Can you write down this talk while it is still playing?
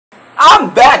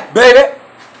I'm back, baby.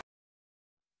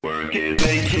 Work it,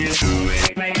 make it, do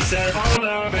it, makes us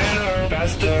harder, better,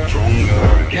 faster, stronger.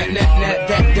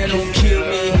 That don't kill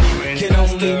me, can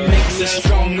only make us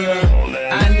stronger.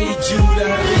 I need you to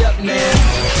hurry up now,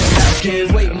 I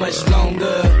can't wait much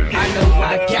longer. I know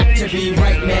I got to be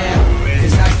right now,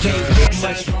 cause I can't get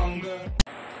much stronger.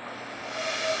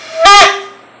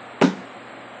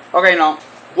 Okay, now,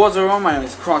 what's going on? My name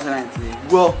is Cross and Anthony.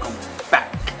 Welcome back.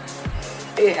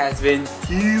 It has been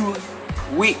 2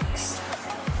 weeks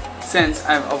since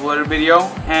I've uploaded a video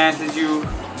and since you've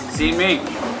seen me.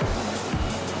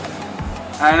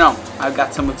 I don't know, I've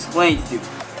got some explaining to do.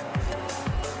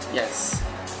 Yes,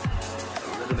 a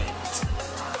little bit.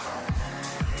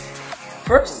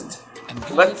 First,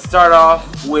 let's start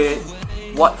off with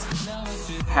what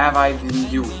have I been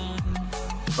doing?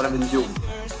 What I've been doing.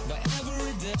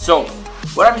 So,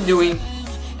 what I've been doing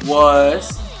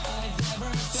was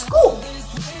school.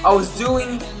 I was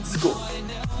doing school.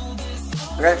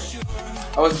 Okay?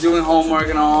 I was doing homework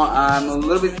and all. I'm a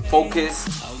little bit focused.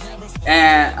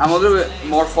 And I'm a little bit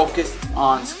more focused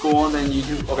on school than you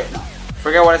do. Okay, no.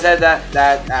 Forget what I said.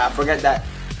 Forget that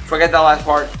last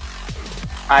part.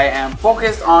 I am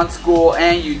focused on school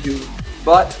and YouTube.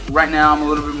 But right now I'm a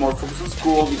little bit more focused on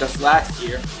school because last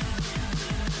year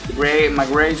my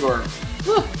grades were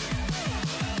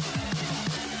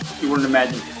you wouldn't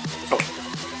imagine. So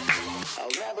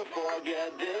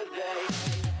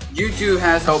YouTube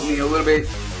has helped me a little bit,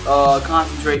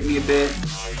 concentrate me a bit,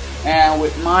 and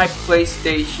with my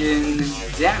PlayStation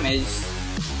damaged,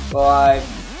 well, I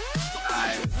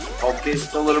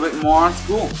focused a little bit more on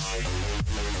school,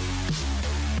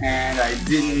 and I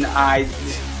didn't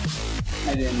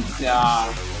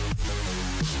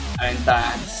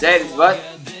say this, but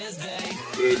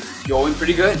it's going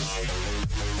pretty good.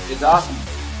 It's awesome.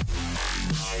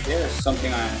 Here's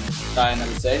something I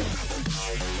never said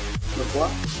before,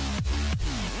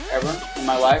 ever in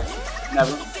my life,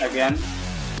 never again.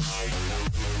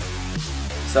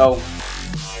 So,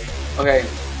 okay,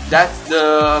 that's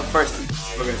the first thing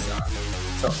we're gonna start.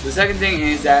 So the second thing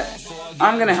is that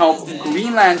I'm gonna help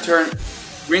Green Lantern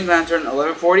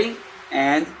 1140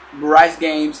 and Bryce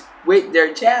Games with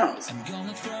their channels.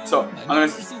 So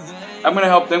I'm gonna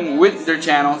help them with their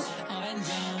channels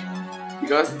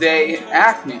because they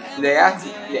asked me.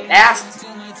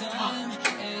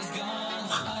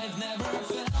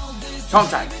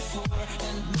 Sometimes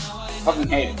fucking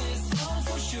hate it.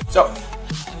 So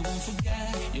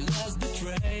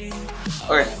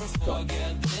okay, so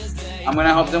I'm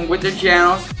gonna help them with their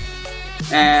channels,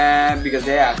 and because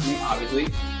they asked me, obviously,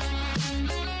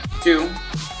 to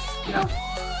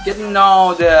get to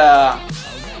know the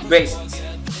basics.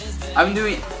 I've been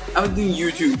doing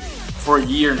YouTube for a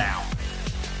year now,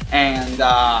 and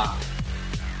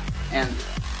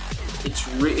it's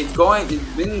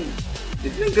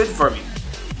been good for me.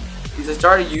 Since I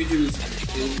started YouTube,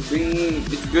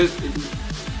 it's good.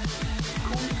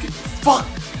 Fuck!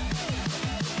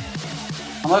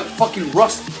 I'm like fucking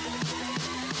rusty.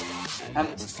 I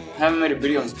haven't made a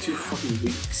video in 2 fucking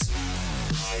weeks.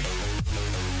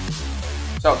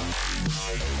 So,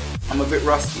 I'm a bit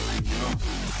rusty, I know.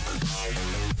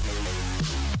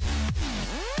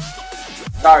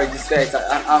 Sorry, just say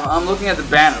I'm looking at the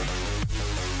banner.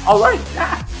 Alright,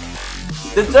 that.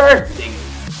 The third thing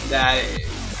that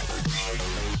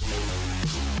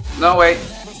no, wait,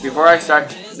 before I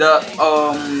start,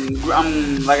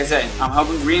 like I said, I'm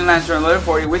helping Green Lantern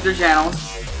 1140 with their channels.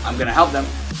 I'm gonna help them,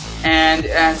 and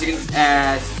if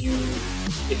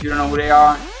you don't know who they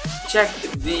are, check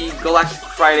the Galactic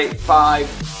Friday 5,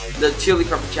 the Chili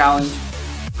Pepper Challenge.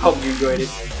 Hope you enjoyed it,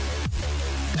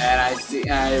 and I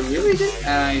really did,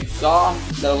 and I saw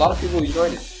that a lot of people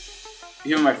enjoyed it,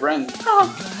 even my friends.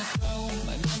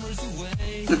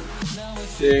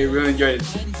 They really enjoyed it.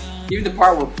 Even the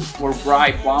part where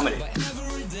Bry vomited.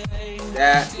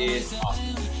 That is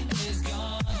awesome.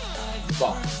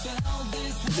 Well,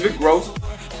 it's a bit gross,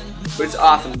 but it's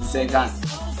awesome at the same time.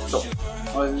 So,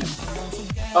 what was it?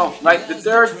 Oh, right, the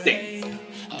third thing.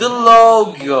 The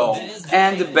logo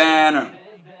and the banner.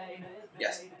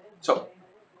 Yes. So,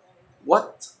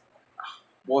 what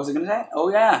was I gonna say? Oh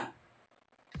yeah.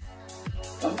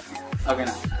 Okay,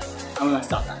 no. I'm gonna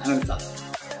stop that.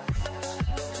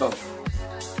 So,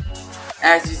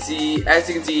 as you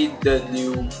can see, the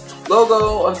new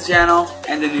logo of the channel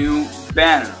and the new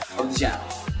banner of the channel.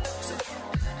 So,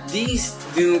 this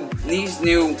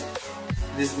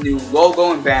new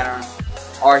logo and banner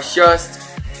are just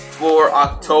for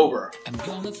October.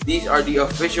 These are the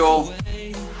official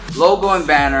logo and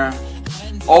banner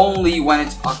only when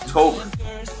it's October.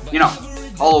 You know,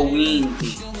 Halloween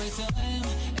theme.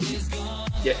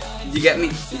 Yeah, you get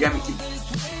me? You get me?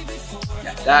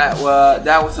 Yeah,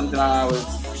 that was something I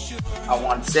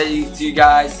wanted to say to you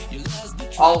guys.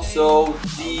 Also,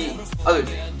 the other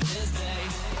thing,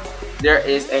 there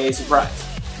is a surprise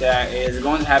that is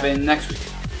going to happen next week.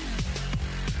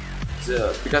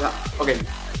 So, because okay,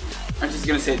 I'm just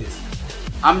gonna say this: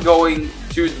 I'm going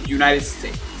to the United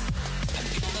States,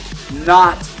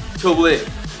 not to live.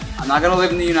 I'm not gonna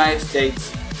live in the United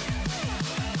States.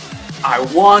 I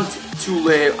want to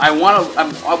live. I want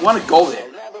to go there.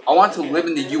 I want to live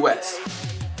in the U.S.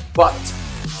 But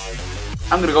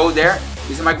I'm gonna go there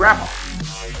visit my grandpa.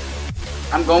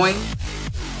 I'm going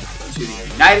to the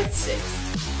United States.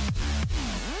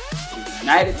 The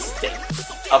United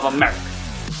States of America.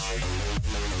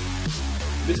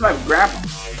 Visit my grandpa.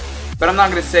 But I'm not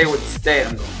gonna say what state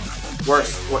I'm going.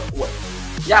 Worse, what?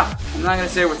 Yeah, I'm not gonna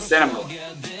say what state I'm going.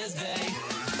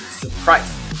 Surprise.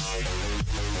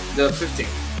 The 15th.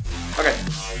 Okay.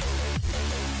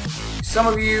 Some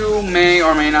of you may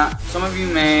or may not. Some of you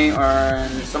may or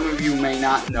some of you may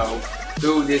not know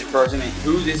who this person is.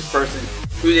 Who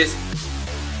this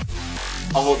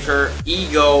alter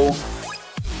ego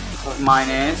of mine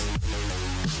is.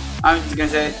 I'm just gonna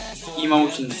say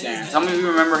Emotion Sand. Some of you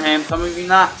remember him. Some of you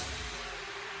not.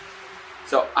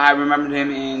 So I remembered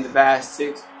him in the past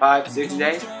 5, 6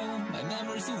 days.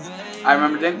 I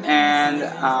remembered him, and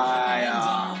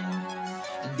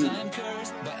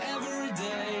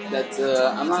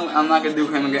I'm not gonna do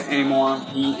him again anymore.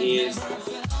 It's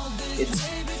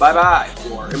bye bye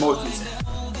for Emotion Sand.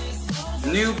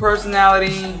 New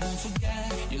personality.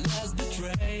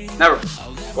 Never.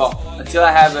 Well, until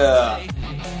I have a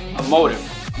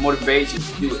motivation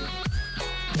to do it.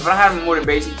 If I don't have a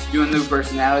motivation to do a new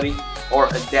personality or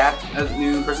adapt a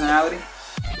new personality,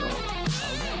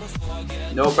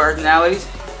 no personalities,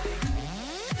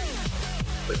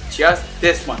 but just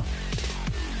this one.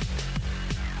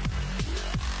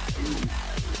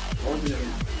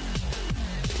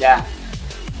 Yeah.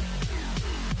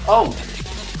 Oh.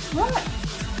 What?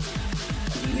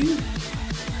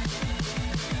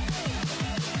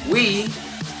 We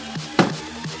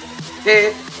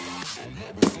hit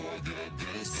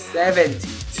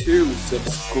 72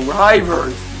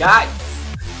 subscribers, guys.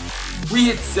 We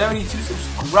hit 72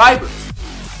 subscribers.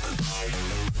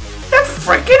 That's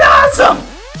freaking awesome.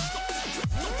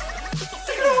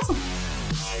 Freaking awesome.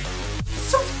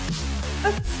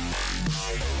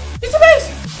 It's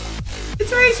amazing.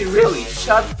 It's amazing, really.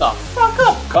 Shut the fuck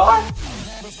up, car.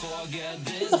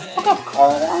 Shut the fuck up,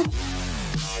 car.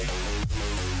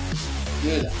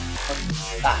 Dude,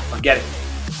 forget it.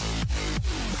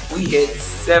 We hit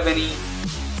 70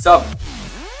 subs.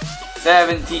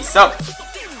 70 subs.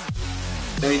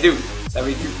 72.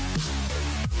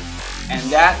 And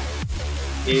that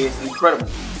is incredible.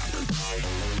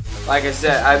 Like I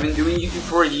said, I've been doing YouTube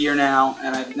for a year now,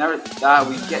 and I've never thought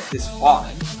we'd get this far.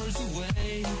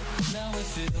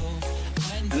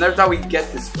 I never thought we'd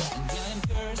get this far.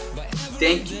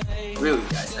 Thank you. Really,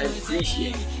 guys. I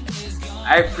appreciate it.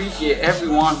 I appreciate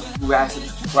everyone who has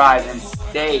subscribed and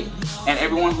stayed. And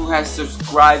everyone who has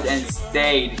subscribed and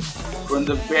stayed from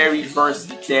the very first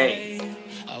day.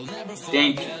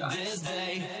 Thank you, guys.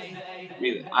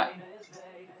 Really,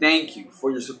 thank you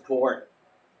for your support.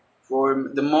 For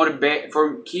the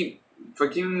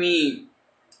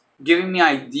giving me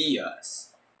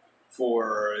ideas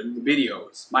for the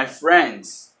videos. My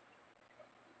friends,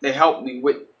 they help me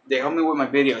with my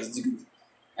videos.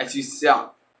 As you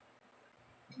saw,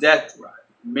 Death Drive,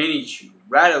 Miniature,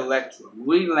 Red Electro,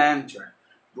 Green Lantern,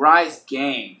 Bryce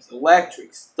Games,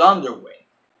 Electrics, Thunderwave,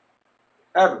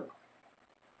 everyone.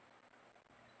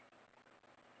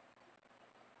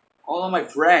 All of my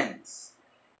friends.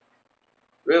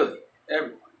 Really,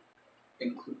 everyone.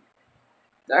 Include.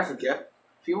 Did I forget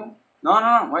people?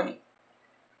 No, wait.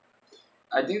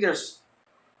 I think there's...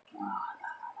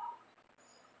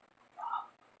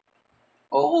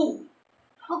 Oh!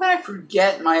 How can I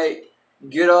forget my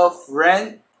good old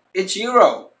friend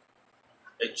Ichiro?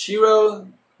 Ichiro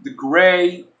the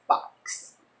Gray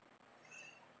Fox.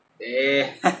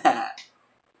 You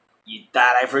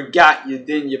thought I forgot you,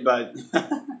 didn't you, bud?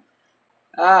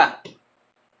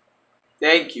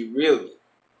 Thank you, really.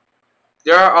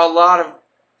 There are a lot of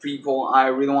people I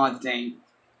really want to thank,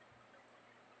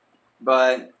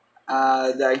 but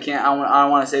that I can't. I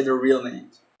don't want to say their real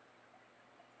names.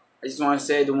 I just want to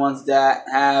say the ones that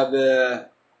have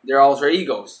their alter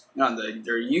egos. You know,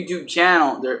 their YouTube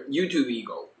channel, their YouTube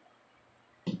ego.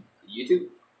 YouTube?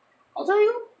 Alter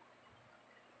ego?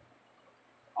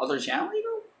 Alter channel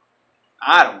ego?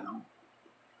 I don't know.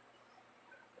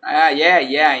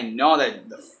 Yeah, I know that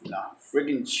the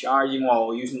freaking charging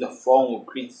while using the phone will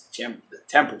increase the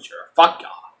temperature. Fuck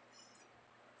off.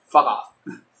 Fuck off.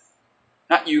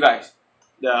 Not you guys.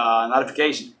 The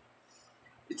notification.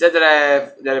 It said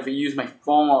that if I use my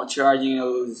phone while charging,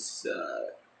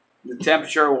 the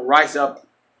temperature will rise up.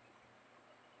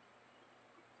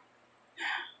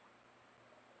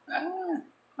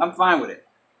 I'm fine with it.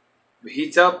 If it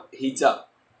heats up, it heats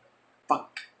up.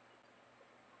 Fuck.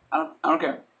 I don't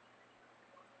care.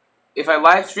 If I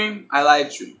live stream, I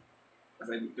live stream. If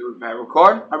I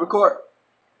record, I record.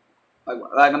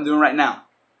 Like I'm doing right now.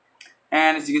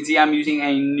 And as you can see, I'm using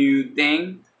a new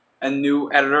thing, a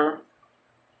new editor,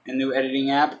 a new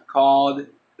editing app called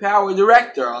Power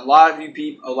Director. A lot of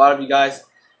you guys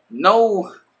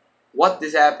know what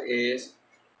this app is,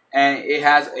 and it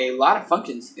has a lot of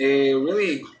functions. It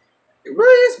really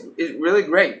is. It's really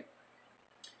great.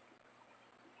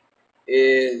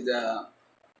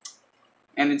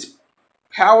 And it's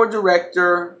Power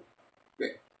Director,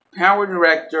 powered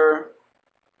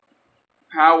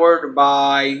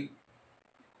by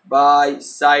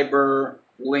Cyberlink.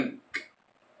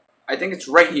 I think it's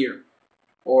right here,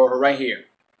 or right here.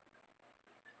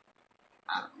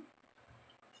 I don't know.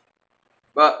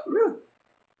 But really,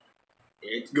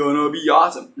 it's gonna be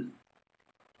awesome.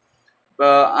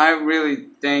 But I really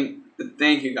thank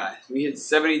you guys. We hit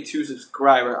 72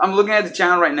 subscribers. I'm looking at the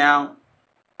channel right now.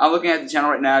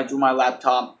 Through my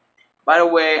laptop. By the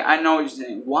way, I know what you're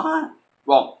saying. What?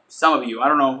 Well, some of you. I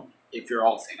don't know if you're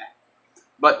all saying that.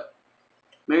 But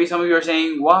maybe some of you are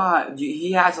saying, why?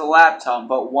 He has a laptop,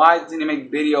 but why doesn't he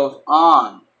make videos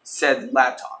on said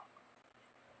laptop?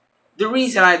 The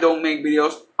reason I don't make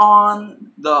videos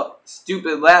on the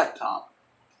stupid laptop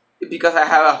is because I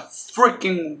have a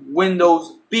freaking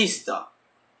Windows Vista.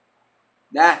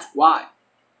 That's why.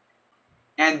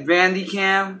 And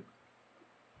Bandicam,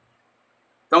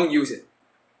 don't use it.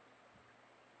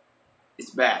 It's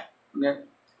bad. Okay?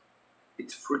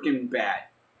 It's freaking bad.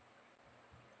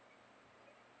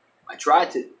 I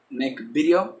tried to make a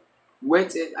video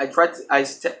with it. I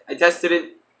tested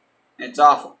it, and it's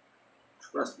awful.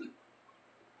 Trust me.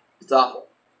 It's awful.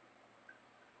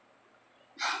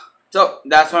 So,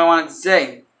 that's what I wanted to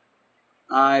say.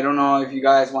 I don't know if you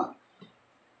guys want...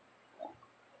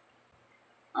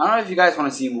 I don't know if you guys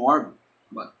want to see more,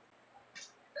 but...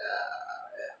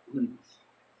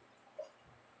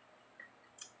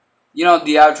 You know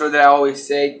the outro that I always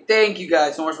say. Thank you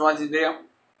guys so much for watching this video.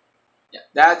 Yeah,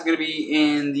 that's going to be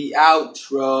in the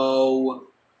outro.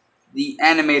 The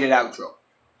animated outro.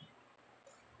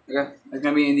 Okay? That's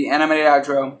going to be in the animated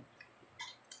outro.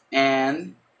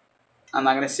 And I'm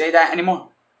not going to say that anymore.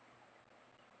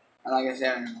 I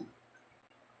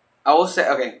will say,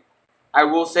 okay. I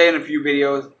will say in a few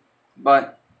videos.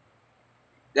 But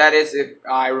that is if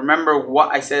I remember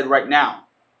what I said right now.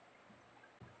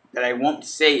 That I won't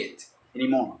say it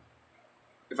anymore.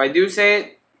 If I do say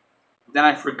it, then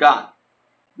I forgot.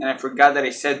 Then I forgot that I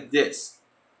said this.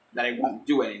 That I won't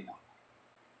do it anymore.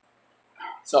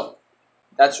 So,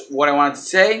 that's what I wanted to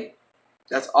say.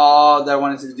 That's all that I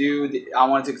wanted to do. I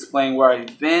wanted to explain where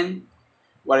I've been,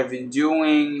 what I've been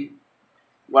doing,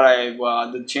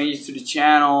 the changes to the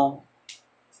channel,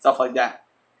 stuff like that.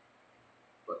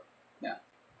 But, yeah.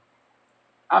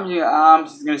 I'm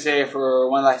just going to say it for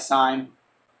one last time.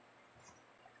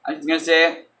 I'm just going to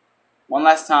say it one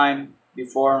last time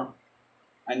before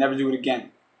I never do it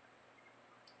again.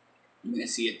 You're going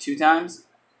to see it 2 times,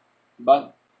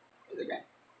 but it's again.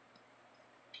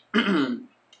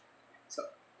 So,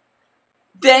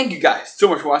 thank you guys so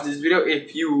much for watching this video.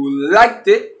 If you liked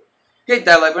it, hit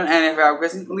that like button, and if you have a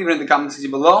question, leave it in the comment section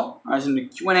below. Or in the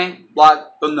Q&A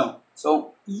blog, don't know.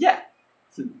 So, yeah.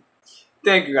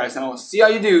 Thank you guys, and I will see all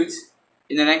you dudes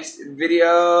in the next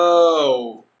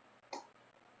video.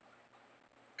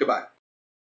 Goodbye.